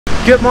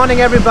Good morning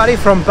everybody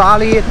from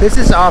Bali. This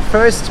is our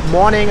first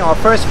morning, our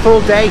first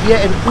full day here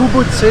in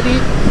Ubud city.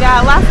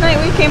 Yeah, last night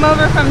we came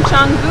over from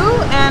Canggu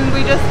and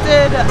we just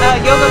did a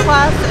yoga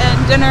class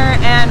and dinner,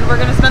 and we're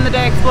going to spend the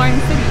day exploring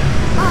the city.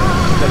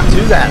 Let's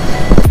do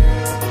that.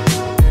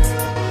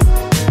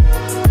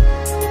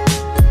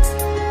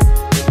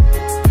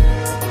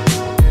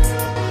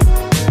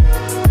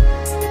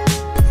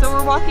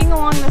 Walking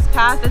along this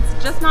path,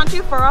 it's just not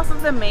too far off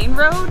of the main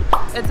road.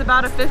 It's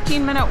about a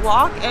 15-minute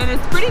walk and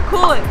it's pretty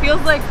cool. It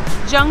feels like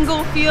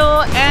jungle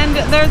feel, and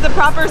there's a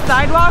proper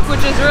sidewalk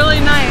which is really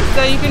nice,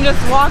 so you can just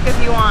walk if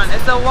you want.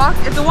 It's a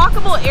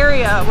walkable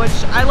area, which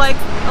I like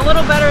a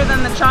little better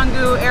than the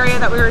Canggu area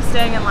that we were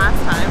staying in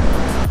last time.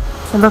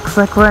 It looks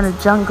like we're in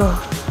a jungle.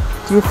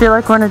 Do you feel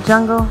like we're in a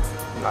jungle?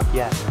 Not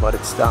yet, but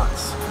it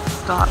starts. It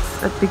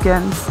starts, it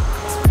begins.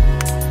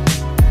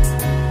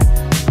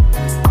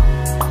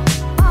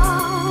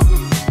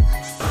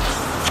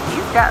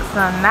 Got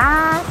some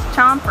nice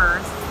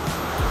chompers.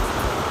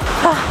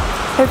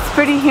 It's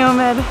pretty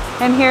humid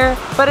in here,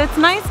 but it's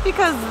nice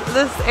because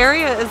this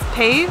area is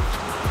paved,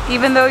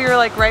 even though you're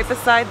like right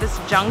beside this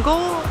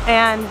jungle,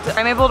 and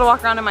I'm able to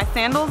walk around in my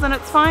sandals and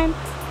it's fine,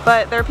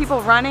 but there are people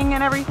running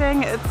and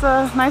everything. It's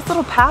a nice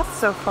little path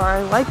so far.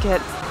 I like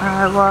it.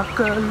 I walk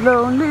a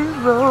lonely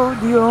road,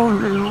 the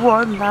only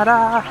one that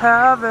I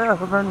have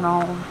ever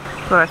known.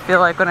 That's what I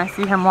feel like when I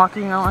see him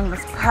walking along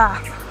this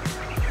path.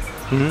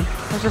 I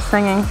was just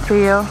singing to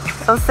you.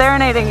 I was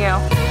serenading you.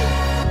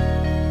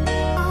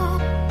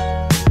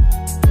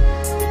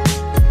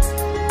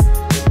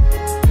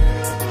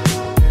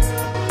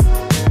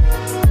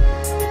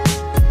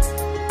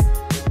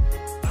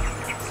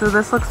 So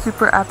this looks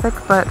super epic,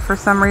 but for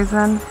some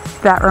reason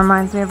that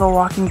reminds me of a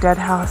Walking Dead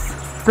house.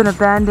 It's been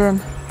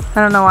abandoned.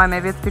 I don't know why,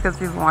 maybe it's because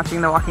we've been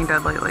watching The Walking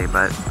Dead lately,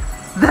 but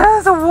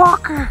there's a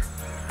walker!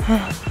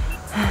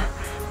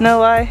 No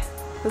lie,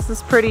 this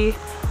is pretty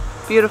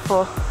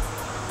beautiful.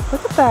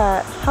 Look at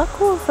that. How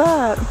cool is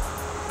that?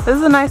 This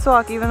is a nice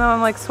walk, even though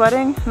I'm like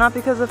sweating, not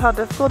because of how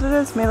difficult it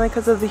is, mainly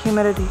because of the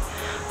humidity.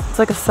 It's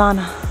like a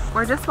sauna.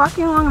 We're just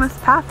walking along this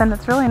path and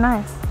it's really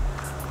nice.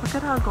 Look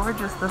at how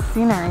gorgeous the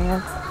scenery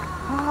is.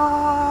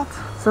 What?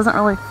 This doesn't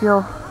really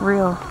feel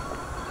real.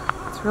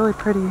 It's really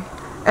pretty.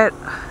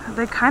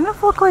 They kind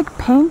of look like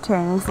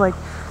paintings, like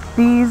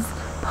these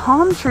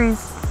palm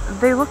trees,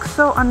 they look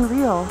so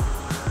unreal.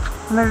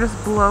 And they're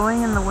just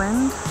blowing in the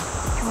wind.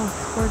 Oh,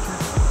 it's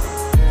gorgeous.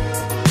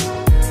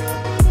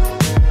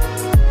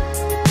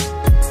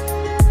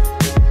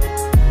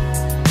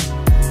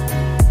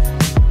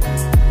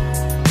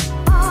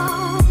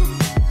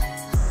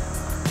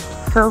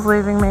 Phil's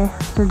leaving me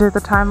to do the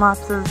time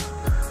lapses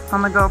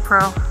on the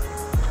GoPro.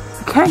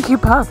 I can't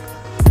keep up.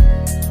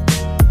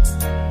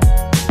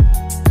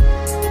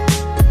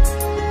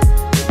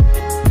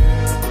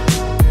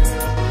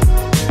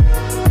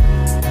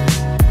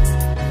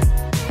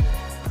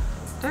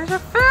 There's your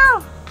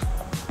Phil!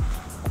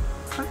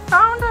 I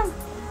found him!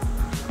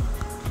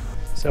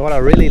 So what I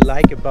really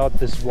like about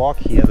this walk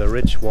here, the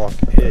Ridge Walk,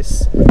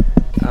 is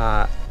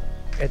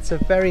it's a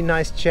very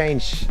nice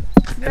change.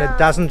 And it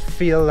doesn't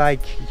feel like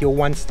you're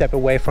one step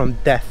away from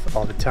death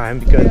all the time,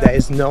 because there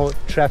is no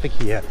traffic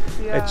here.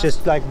 It's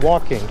just like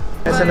walking.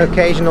 There's an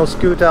occasional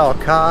scooter or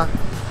car.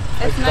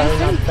 It's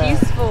nice and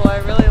peaceful. I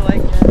really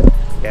like it.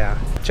 Yeah.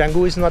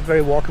 Canggu is not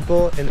very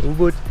walkable. In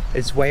Ubud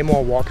it's way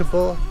more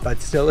walkable,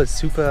 but still it's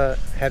super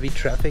heavy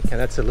traffic and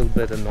that's a little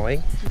bit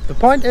annoying. The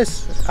point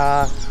is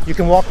you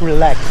can walk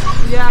relaxed.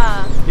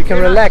 Yeah. You can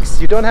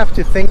relax. You don't have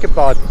to think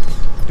about,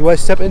 do I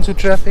step into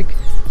traffic?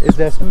 Is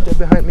there a scooter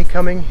behind me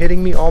coming,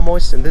 hitting me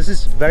almost? And this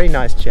is very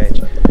nice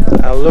change.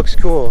 Looks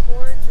cool.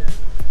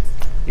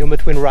 You're in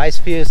between rice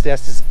fields,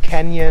 there's this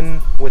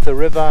canyon with a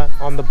river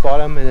on the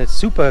bottom and it's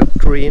super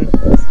green.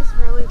 This is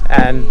really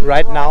pretty. And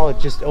right now it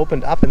just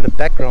opened up in the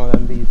background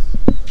and these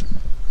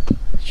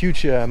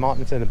huge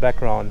mountains in the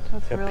background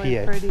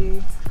appear. Really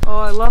pretty. Oh,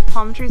 I love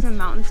palm trees and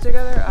mountains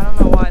together. I don't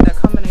know why, that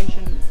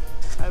combination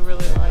I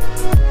really like.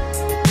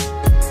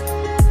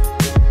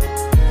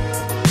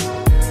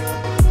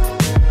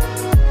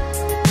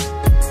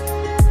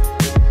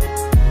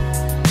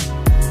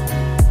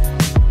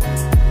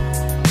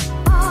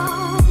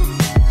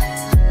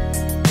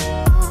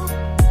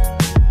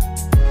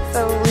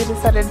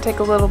 Decided to take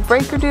a little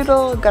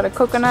breaker-doodle. Got a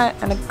coconut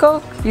and a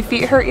Coke. Your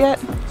feet hurt yet?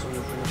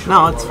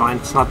 No, it's fine.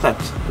 It's not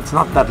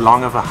that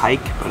long of a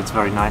hike, but it's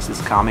very nice.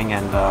 It's calming,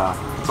 and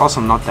it's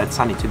also not that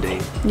sunny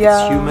today.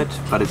 Yeah. It's humid,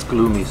 but it's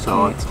gloomy,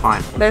 so it's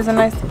fine. There's a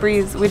nice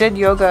breeze. We did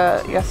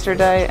yoga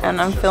yesterday, and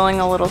I'm feeling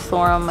a little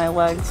sore on my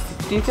legs.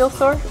 Do you feel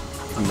sore?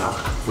 No,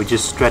 we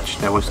just stretched.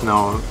 There was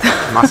no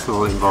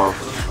muscle involved.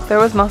 There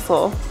was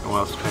muscle.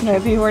 Well, stretching.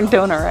 Maybe you weren't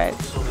doing it right.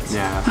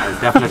 Yeah, I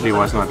definitely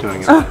was not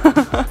doing it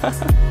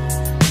right.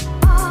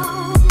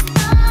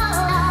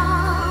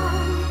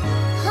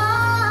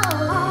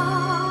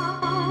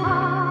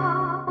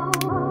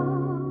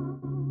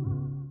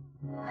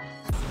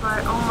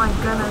 But oh my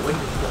goodness,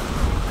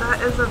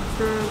 that is a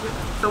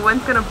big, the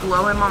wind's gonna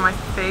blow him on my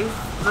face.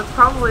 That's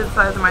probably the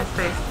size of my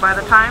face. By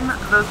the time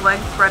those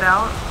legs spread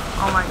out,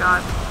 Oh my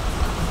god.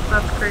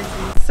 That's crazy.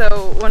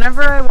 So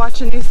whenever I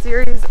watch a new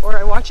series or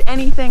I watch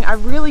anything, I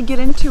really get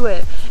into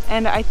it.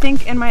 And I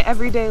think in my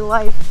everyday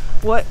life,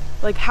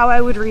 how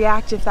I would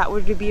react if that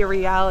were to be a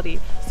reality.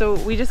 So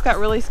we just got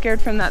really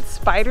scared from that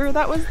spider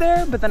that was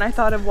there, but then I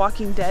thought of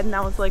Walking Dead and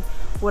I was like,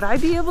 would I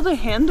be able to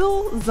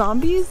handle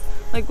zombies?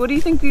 Like, what do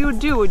you think you would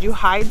do? Would you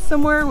hide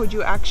somewhere? Would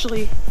you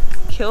actually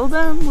kill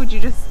them? Would you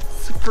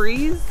just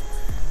freeze?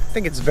 I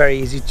think it's very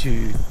easy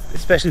to,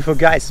 especially for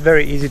guys, it's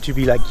very easy to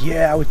be like,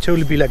 yeah, I would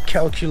totally be like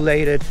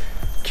calculated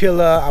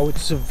killer, I would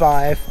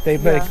survive, they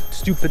make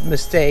stupid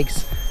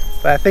mistakes.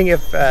 But I think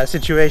if a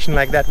situation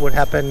like that would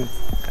happen,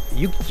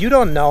 you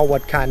don't know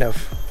what kind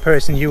of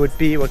person you would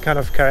be, what kind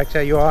of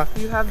character you are.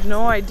 You have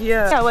no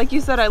idea. Yeah, like you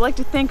said, I like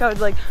to think I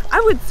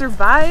would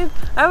survive,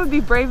 I would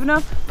be brave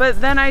enough, but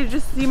then I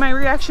just see my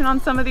reaction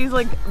on some of these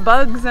like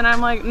bugs and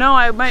I'm like, no,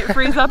 I might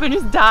freeze up and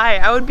just die.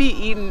 I would be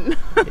eaten.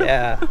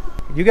 Yeah.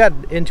 You got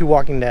into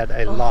Walking Dead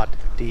a lot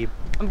deep.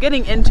 I'm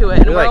getting into it,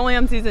 and we're only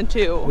on season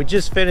 2. We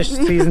just finished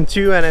season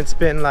 2, and it's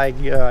been like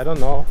I don't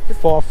know,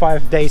 4 or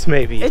 5 days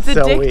maybe. It's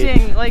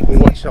addicting. We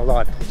watched a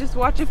lot. Just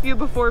watch a few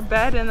before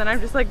bed, and then I'm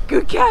just like,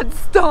 good cat,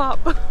 stop.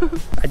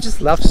 I just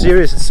love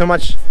series. It's so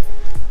much.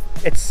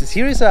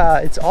 Series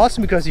it's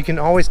awesome because you can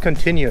always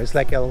continue. It's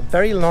like a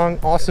very long,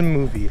 awesome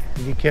movie.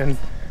 You can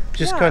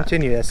just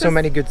continue. There's so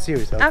many good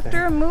series out there.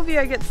 After a movie,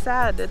 I get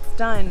sad. It's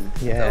done.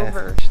 Yeah. It's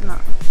over. No.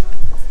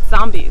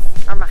 Zombies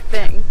are my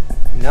thing.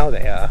 Now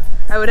they are.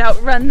 I would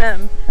outrun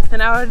them,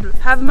 and I would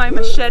have my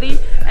machete,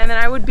 and then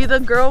I would be the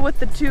girl with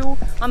the 2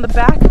 on the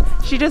back.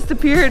 She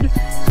disappeared.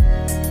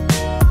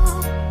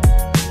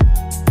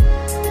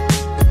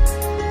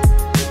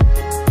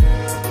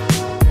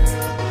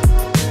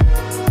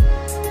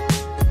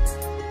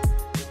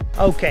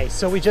 Okay,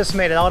 so we just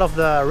made it out of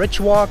the Ridge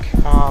Walk.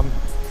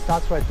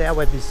 Starts right there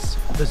where this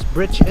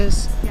bridge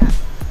is. Yeah.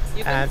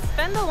 You can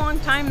spend a long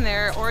time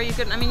there, or you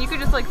could, you could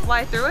just like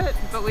fly through it,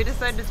 but we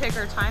decided to take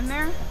our time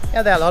there.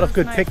 Yeah, there are a lot of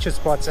good picture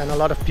spots, and a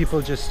lot of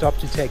people just stop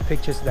to take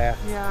pictures there.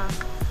 Yeah,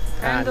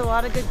 and a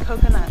lot of good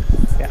coconuts.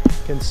 Yeah,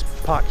 you can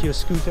park your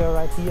scooter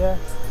right here,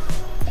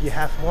 if you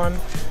have one.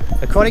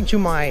 According to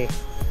my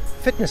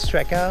fitness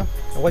tracker,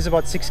 it was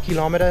about 6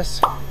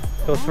 kilometers,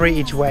 so 3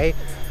 each way.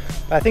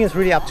 But I think it's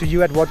really up to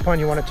you at what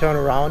point you want to turn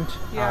around.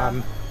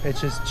 Yeah.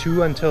 It's just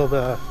 2 until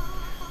the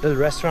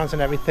restaurants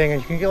and everything,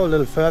 and you can go a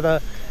little further,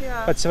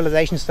 but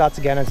civilization starts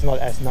again and it's not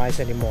as nice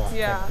anymore.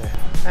 Yeah.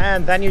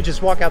 And then you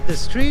just walk up this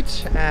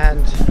street,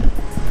 and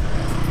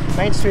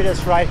Main Street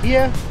is right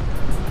here.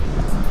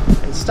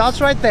 It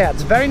starts right there.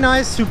 It's very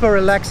nice, super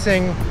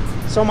relaxing,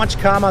 so much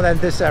calmer than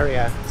this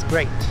area. It's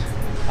great.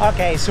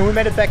 Okay, so we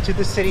made it back to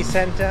the city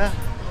center.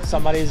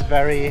 Somebody's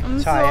very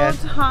tired. I'm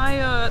so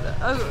tired.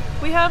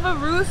 We have a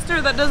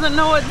rooster that doesn't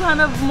know what time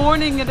of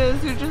morning it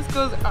is, who just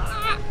goes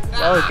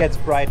Well, it gets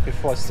bright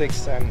before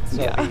 6, and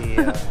so he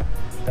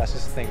does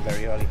his thing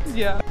very early.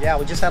 Yeah,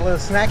 we just had a little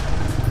snack.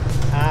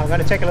 We're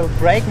gonna take a little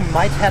break. We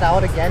might head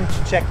out again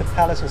to check the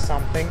palace or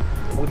something.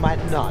 We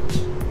might not.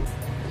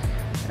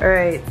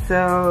 Alright,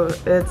 so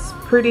it's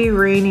pretty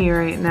rainy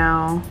right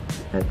now.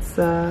 It's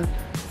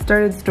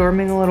started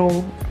storming a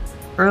little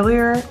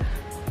earlier,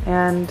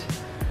 and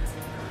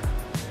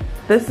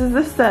this is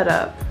the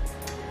setup.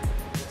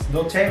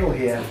 No table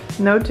here.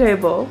 No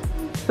table.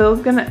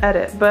 Phil's gonna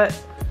edit, but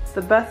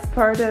the best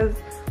part is,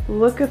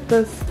 look at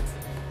this.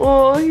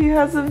 Oh, he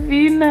has a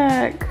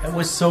V-neck. It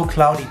was so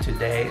cloudy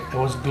today. It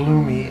was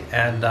gloomy,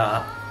 and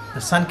the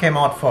sun came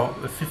out for,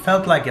 it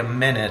felt like a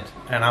minute,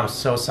 and I was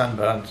so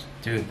sunburned,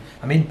 dude.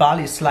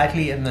 Bali is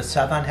slightly in the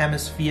southern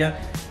hemisphere,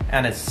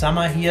 and it's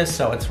summer here,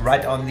 so it's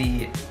right on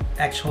the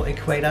actual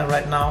equator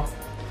right now.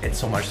 It's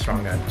so much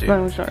stronger, dude.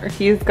 I'm sure.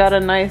 He's got a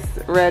nice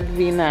red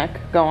V-neck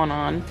going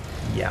on.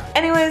 Yeah.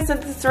 Anyways,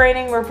 since it's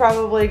raining, we're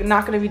probably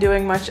not going to be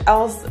doing much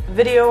else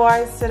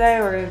video-wise today.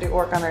 We're going to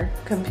work on our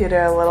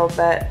computer a little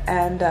bit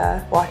and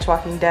watch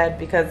Walking Dead,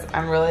 because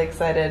I'm really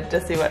excited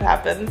to see what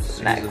happens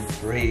next. Season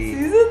 3.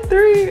 Season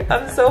 3!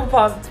 I'm so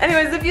pumped.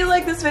 Anyways, if you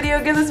like this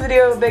video, give this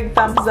video a big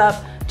thumbs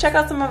up. Check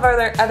out some of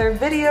our other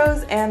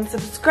videos and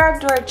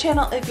subscribe to our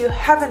channel if you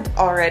haven't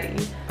already.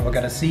 And we're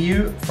gonna see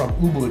you from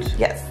Ubud.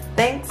 Yes.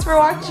 Thanks for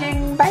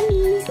watching.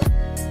 Bye!